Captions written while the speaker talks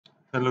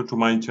Hello to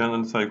my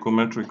channel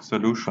Psychometric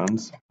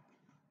Solutions.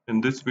 In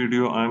this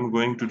video, I am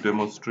going to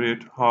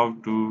demonstrate how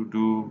to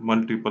do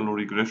multiple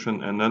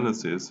regression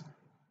analysis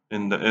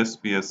in the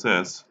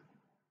SPSS.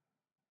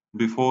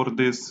 Before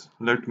this,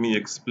 let me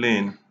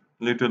explain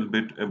a little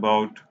bit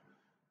about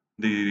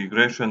the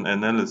regression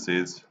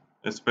analysis,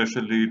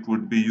 especially it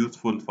would be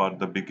useful for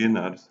the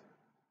beginners.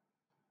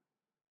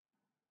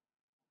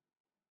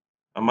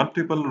 A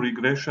multiple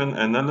regression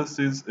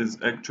analysis is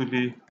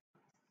actually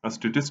a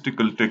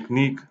statistical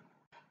technique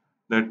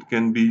that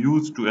can be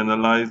used to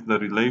analyze the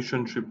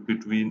relationship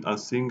between a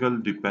single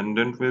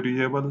dependent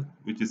variable,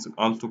 which is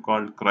also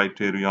called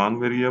criterion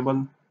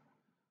variable,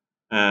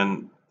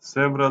 and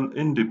several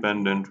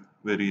independent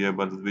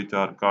variables, which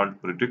are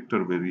called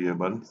predictor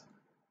variables.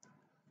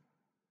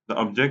 The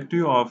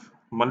objective of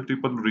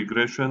multiple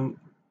regression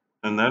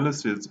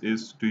analysis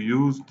is to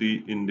use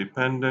the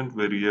independent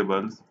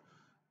variables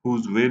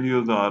whose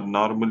values are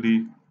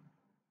normally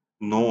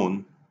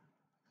known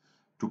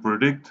to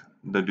predict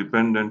the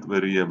dependent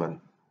variable.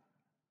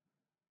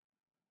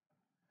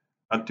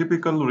 A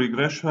typical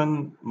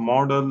regression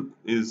model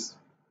is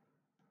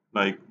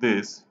like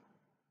this.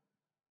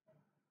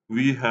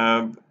 We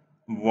have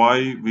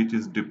y, which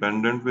is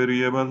dependent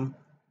variable.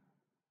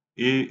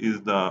 A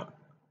is the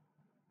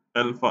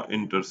alpha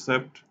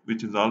intercept,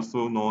 which is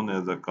also known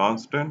as a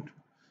constant.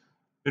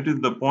 It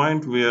is the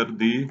point where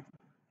the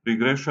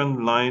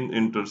regression line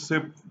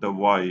intercepts the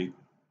y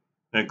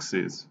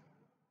axis.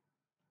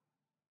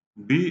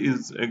 B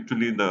is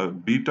actually the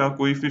beta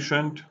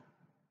coefficient,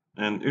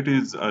 and it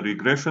is a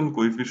regression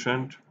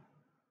coefficient,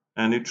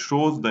 and it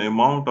shows the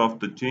amount of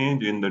the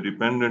change in the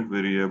dependent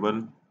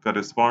variable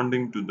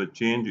corresponding to the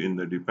change in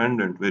the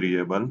dependent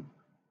variable,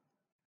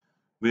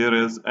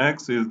 whereas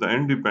x is the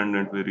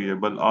independent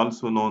variable,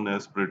 also known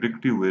as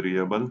predictive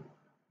variable,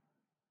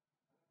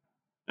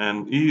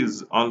 and E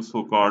is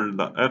also called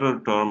the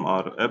error term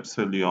or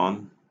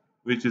epsilon,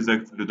 which is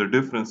actually the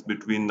difference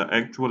between the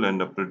actual and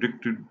the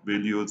predicted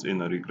values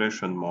in a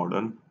regression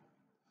model.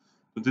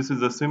 So this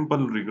is a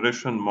simple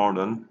regression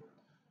model.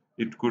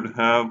 It could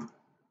have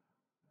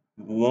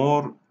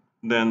more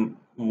than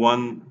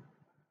one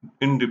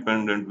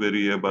independent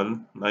variable.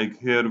 Like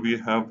here we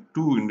have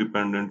two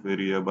independent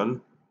variable.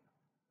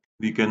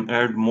 We can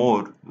add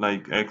more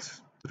like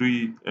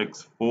x3,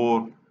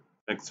 x4,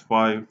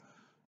 x5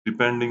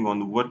 depending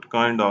on what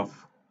kind of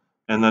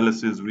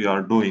analysis we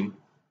are doing.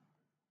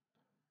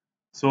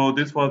 So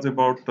this was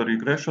about the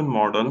regression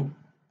model.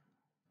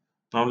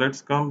 Now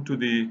let's come to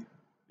the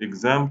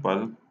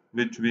example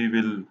which we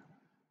will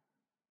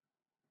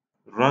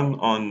run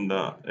on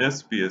the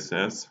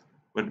SPSS.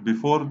 But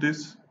before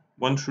this,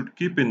 one should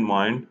keep in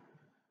mind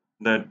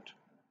that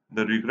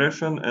the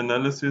regression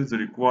analysis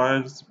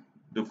requires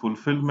the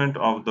fulfillment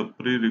of the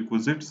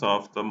prerequisites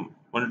of the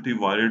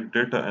multivariate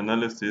data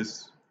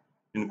analysis,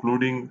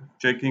 including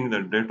checking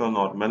the data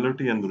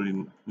normality and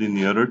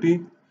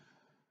linearity,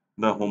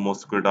 the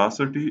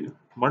homoscedasticity,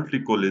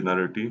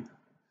 multicollinearity.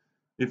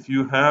 If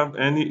you have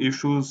any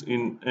issues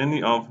in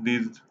any of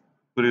these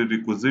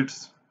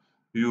prerequisites,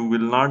 you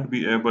will not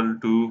be able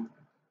to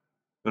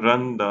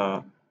run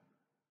the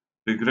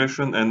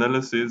regression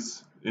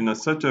analysis in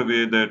such a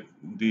way that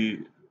the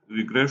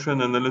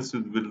regression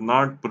analysis will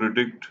not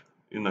predict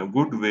in a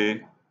good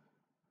way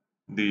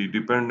the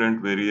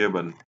dependent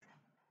variable.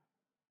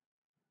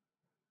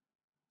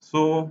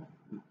 So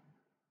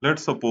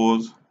let's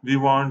suppose we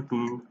want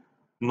to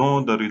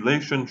know the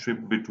relationship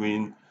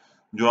between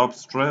job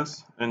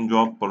stress and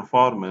job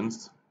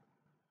performance,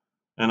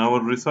 and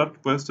our research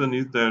question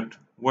is that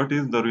what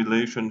is the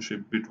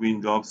relationship between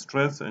job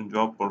stress and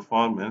job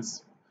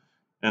performance,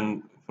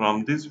 and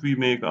from this we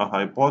make a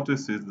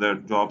hypothesis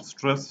that job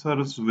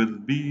stressors will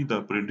be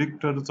the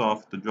predictors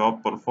of the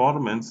job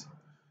performance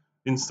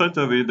in such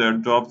a way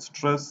that job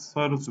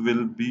stressors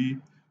will be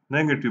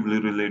negatively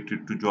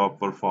related to job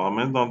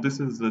performance. Now this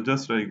is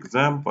just an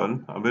example,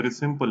 a very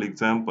simple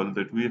example,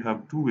 that we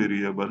have two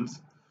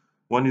variables.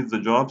 One is the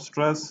job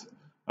stress,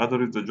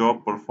 other is the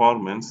job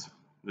performance.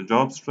 The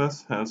job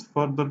stress has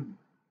further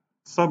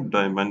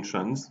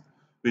sub-dimensions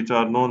which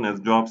are known as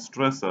job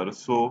stressors.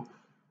 So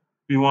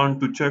we want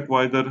to check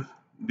whether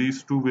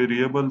these two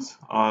variables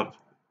are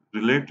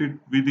related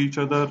with each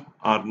other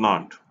or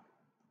not.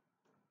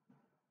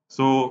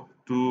 So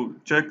to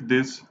check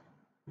this,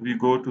 we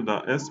go to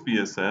the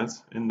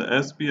SPSS. In the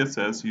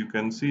SPSS, you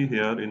can see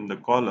here in the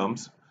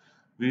columns,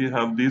 we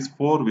have these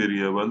four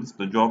variables: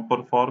 the job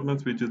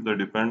performance, which is the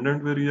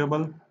dependent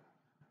variable,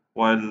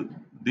 while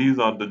these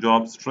are the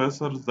job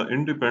stressors, the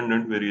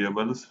independent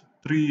variables,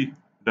 three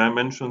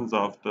dimensions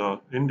of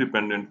the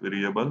independent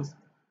variables,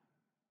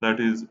 that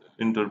is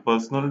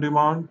interpersonal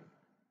demand,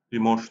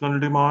 emotional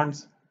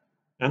demands,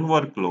 and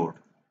workload.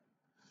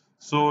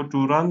 So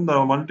to run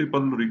the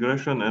multiple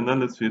regression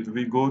analysis,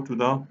 we go to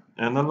the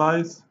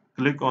analyze,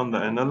 click on the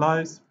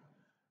analyze,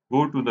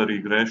 go to the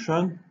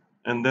regression,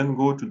 and then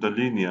go to the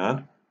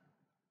linear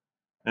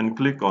and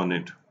click on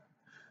it.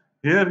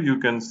 Here you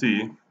can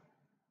see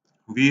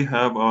we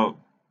have a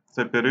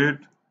separate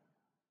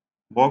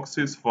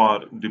boxes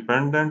for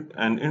dependent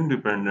and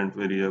independent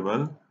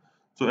variable.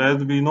 So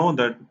as we know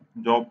that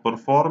job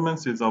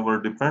performance is our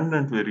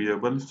dependent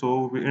variable,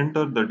 so we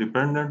enter the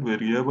dependent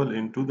variable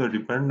into the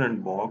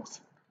dependent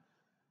box.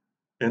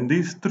 And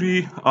these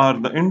three are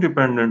the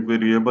independent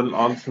variable,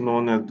 also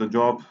known as the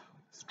job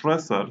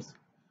stressors.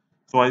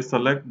 So I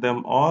select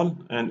them all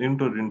and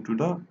enter into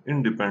the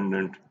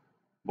independent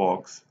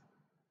box.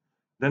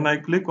 Then I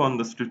click on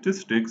the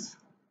statistics.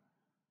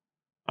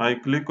 I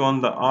click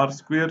on the R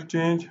square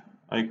change.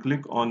 I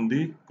click on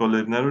the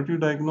collinearity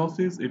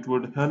diagnosis. It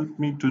would help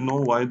me to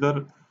know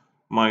whether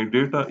my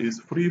data is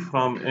free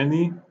from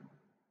any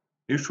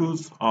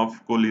issues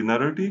of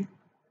collinearity.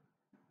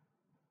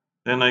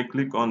 Then I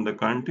click on the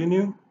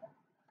continue.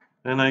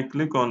 Then I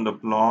click on the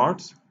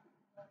plots.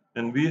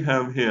 And we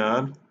have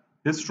here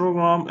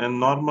histogram and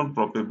normal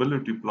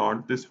probability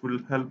plot. This will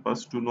help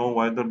us to know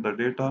whether the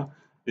data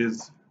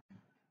is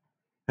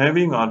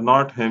having or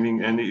not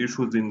having any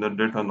issues in the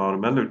data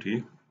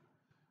normality.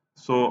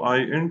 So I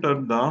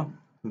enter the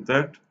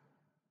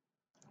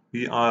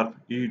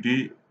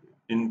ZPRED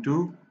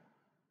into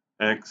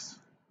X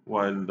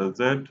while the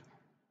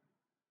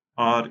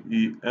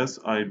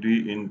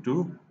ZRESID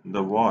into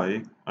the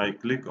Y. I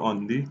click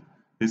on the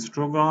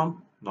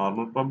histogram,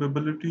 normal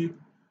probability,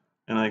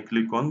 and I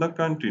click on the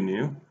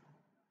continue,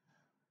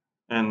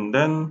 and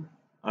then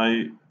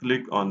I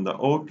click on the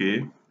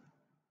OK.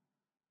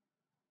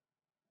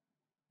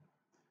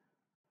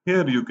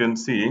 Here you can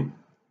see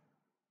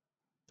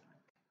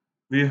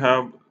we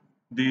have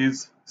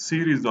these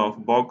series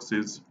of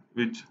boxes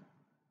which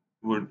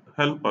would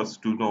help us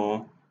to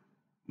know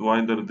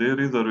whether there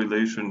is a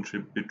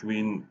relationship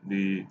between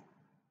the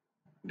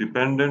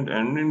dependent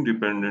and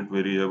independent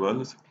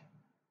variables,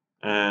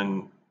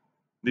 and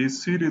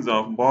these series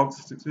of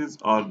boxes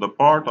are the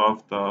part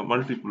of the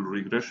multiple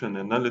regression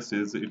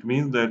analysis. It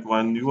means that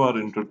when you are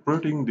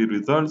interpreting the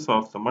results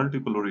of the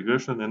multiple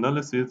regression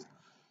analysis,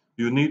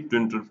 you need to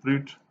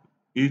interpret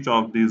each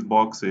of these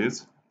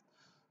boxes.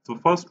 So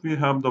first we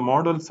have the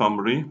model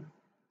summary.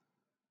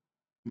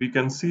 We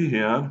can see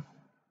here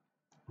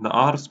the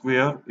R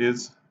square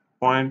is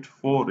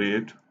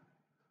 0.48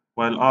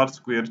 while R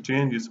square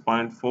change is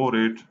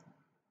 0.48.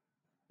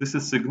 This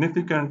is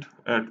significant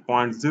at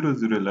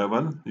 0.00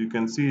 level. You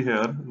can see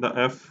here the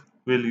F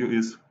value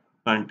is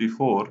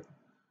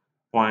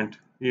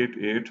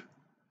 94.88.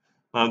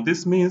 Now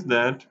this means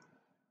that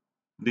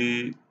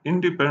the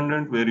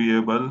independent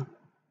variable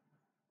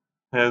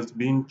has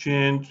been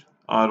changed,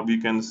 or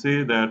we can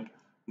say that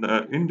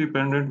the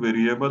independent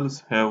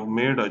variables have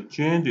made a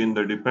change in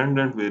the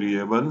dependent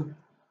variable,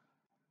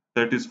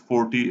 that is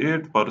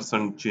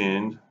 48%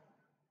 change.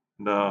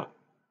 The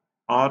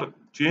R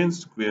change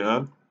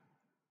square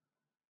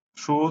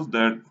shows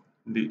that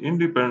the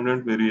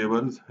independent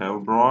variables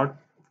have brought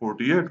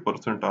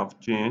 48% of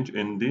change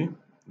in the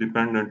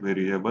dependent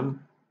variable.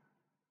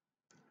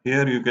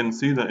 Here you can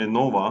see the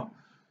ANOVA,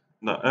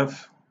 the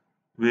F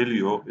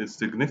value is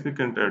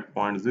significant at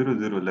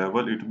 0.00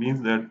 level. It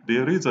means that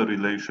there is a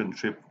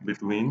relationship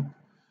between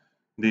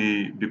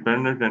the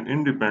dependent and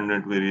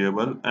independent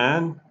variable,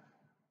 and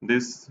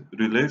this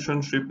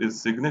relationship is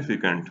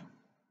significant.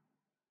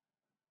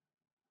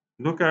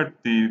 Look at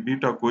the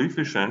beta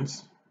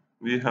coefficients.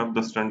 We have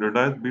the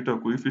standardized beta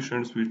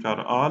coefficients which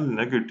are all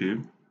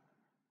negative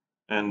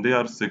and they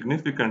are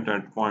significant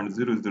at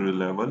 0.00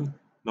 level.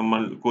 The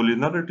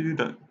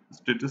collinearity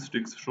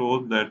statistics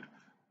shows that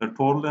the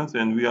tolerance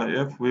and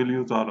VIF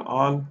values are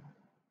all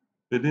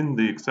within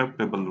the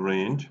acceptable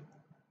range.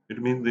 It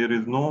means there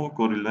is no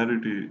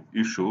correlativity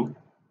issue.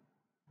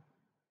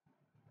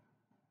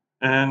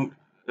 And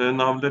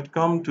now let's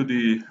come to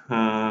the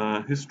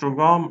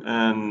histogram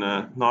and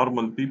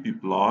normal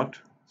PP plot.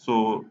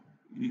 So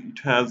it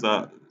has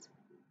a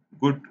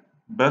good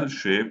bell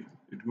shape.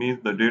 It means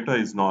the data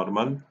is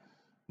normal.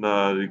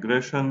 The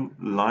regression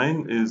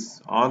line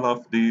is all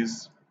of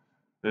these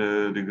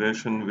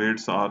regression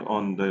weights are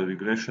on the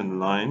regression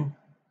line.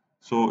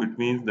 So it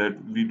means that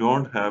we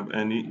don't have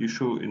any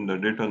issue in the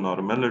data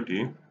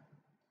normality.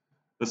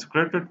 The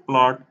scattered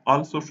plot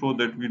also shows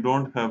that we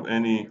don't have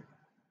any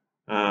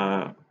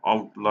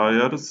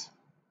outliers,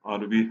 or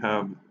we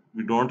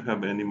don't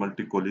have any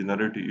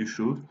multicollinearity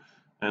issues,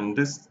 and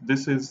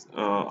this is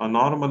a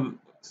normal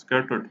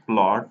scattered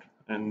plot,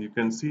 and you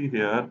can see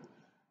here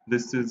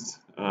this is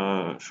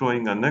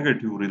showing a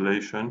negative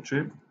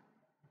relationship.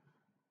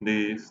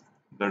 The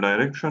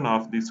direction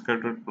of the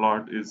scattered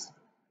plot is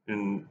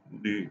in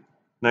the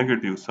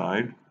negative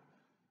side.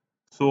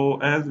 So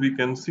as we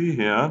can see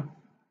here,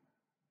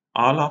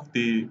 all of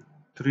the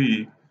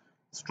three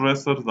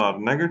stressors are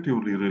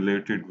negatively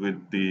related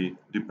with the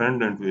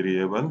dependent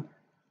variable.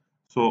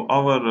 So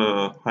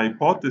our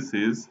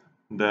hypothesis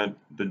that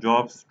the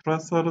job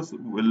stressors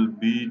will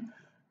be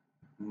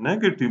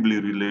negatively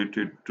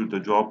related to the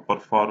job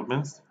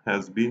performance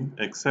has been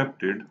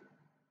accepted.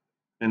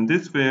 In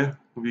this way,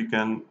 we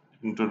can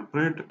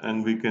interpret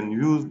and we can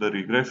use the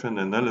regression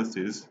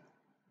analysis.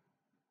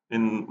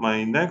 In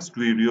my next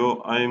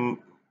video, I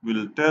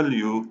will tell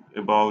you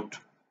about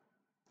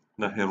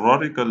the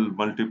hierarchical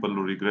multiple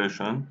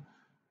regression,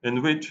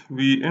 in which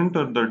we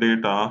enter the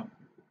data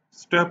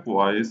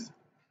stepwise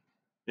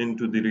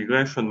into the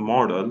regression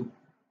model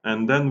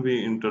and then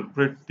we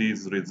interpret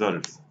these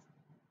results.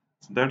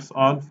 So that's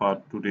all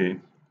for today.